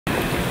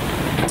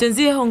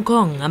Tuanzie Hong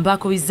Kong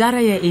ambako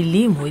wizara ya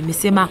elimu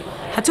imesema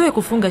hatua ya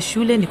kufunga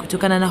shule ni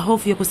kutokana na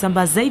hofu ya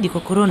kusambaa zaidi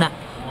kwa corona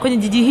kwenye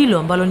jiji hilo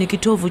ambalo ni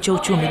kitovu cha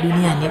uchumi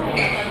duniani.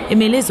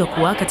 Imeelezwa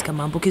kuwa katika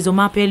maambukizo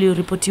mapya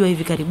yaliyoripotiwa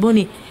hivi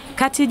karibuni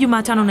kati ya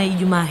Jumatano na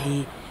Ijumaa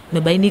hii,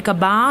 imebainika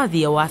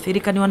baadhi ya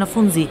waathirika ni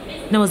wanafunzi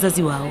na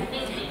wazazi wao.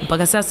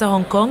 Mpaka sasa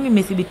Hong Kong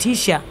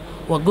imethibitisha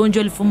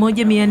wagonjwa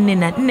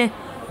 1404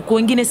 huku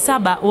wengine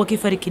 7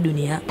 wakifariki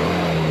dunia.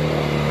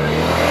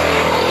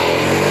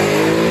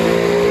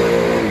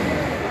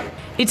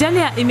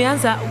 Italia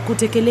imeanza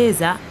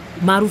kutekeleza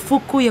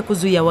marufuku ya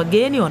kuzuia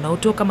wageni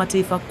wanaotoka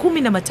mataifa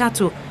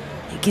 13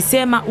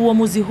 ikisema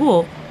uamuzi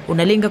huo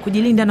unalenga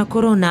kujilinda na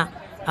corona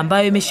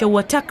ambayo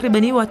imeshaua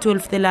takribani watu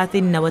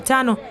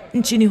 35,000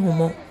 nchini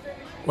humo.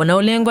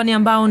 Wanaolengwa ni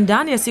ambao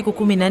ndani ya siku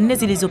 14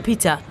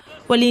 zilizopita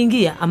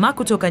waliingia ama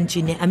kutoka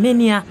nchini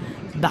Armenia,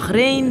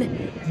 Bahrain,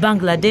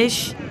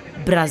 Bangladesh,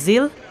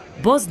 Brazil,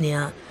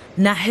 Bosnia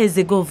na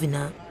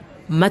Herzegovina.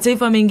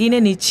 Mataifa mengine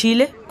ni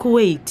Chile,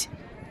 Kuwait,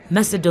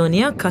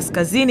 Macedonia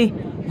Kaskazini,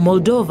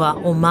 Moldova,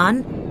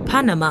 Oman,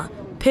 Panama,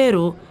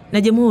 Peru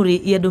na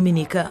Jamhuri ya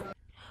Dominika.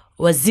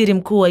 Waziri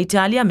Mkuu wa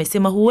Italia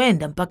amesema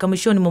huenda mpaka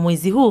mwishoni mwa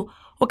mwezi huu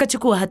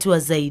wakachukua hatua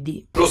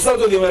zaidi. Lo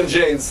stato di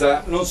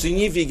emergenza non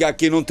significa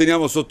che non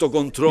teniamo sotto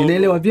controllo.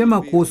 Ninaelewa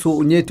vyema kuhusu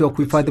unyeti wa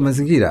kuhifadhi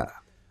mazingira.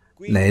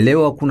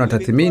 Naelewa kuna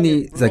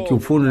tathmini za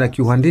kiufundi na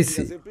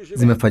kiuhandisi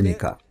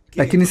zimefanyika.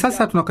 Lakini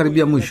sasa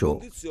tunakaribia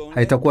mwisho.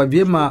 Haitakuwa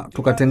vyema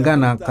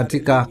tukatengana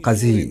katika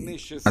kazi hii.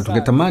 Na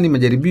tungetamani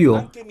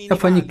majaribio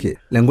yafanyike.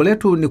 Lengo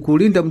letu ni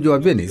kulinda mji wa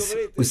Venice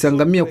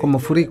usiangamie kwa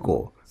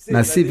mafuriko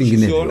na si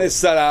vinginevyo.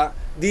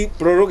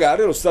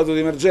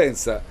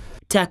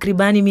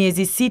 Takribani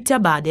miezi 6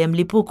 baada ya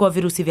mlipuko wa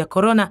virusi vya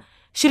corona,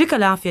 shirika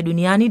la afya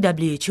duniani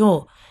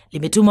WHO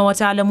limetuma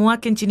wataalamu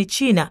wake nchini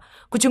China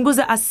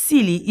kuchunguza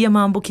asili ya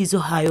maambukizo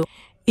hayo.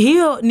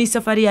 Hiyo ni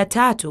safari ya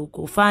 3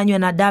 kufanywa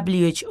na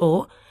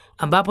WHO,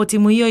 ambapo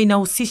timu hiyo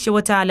inahusisha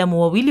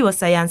wataalamu 2 wa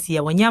sayansi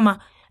ya wanyama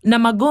na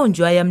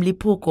magonjwa ya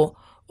mlipuko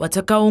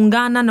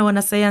watakaoungana na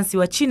wanasayansi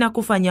wa China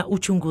kufanya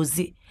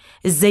uchunguzi.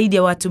 Zaidi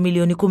ya watu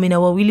milioni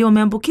 12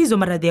 wameambukizwa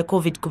maradhi ya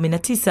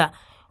COVID-19.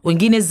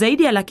 Wengine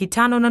zaidi ya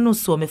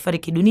 550,000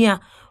 wamefariki dunia,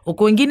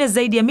 huku wengine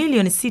zaidi ya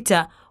milioni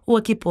 6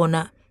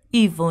 wakipona.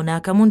 Ivo na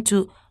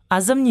Kamuntu,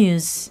 Azam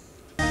News.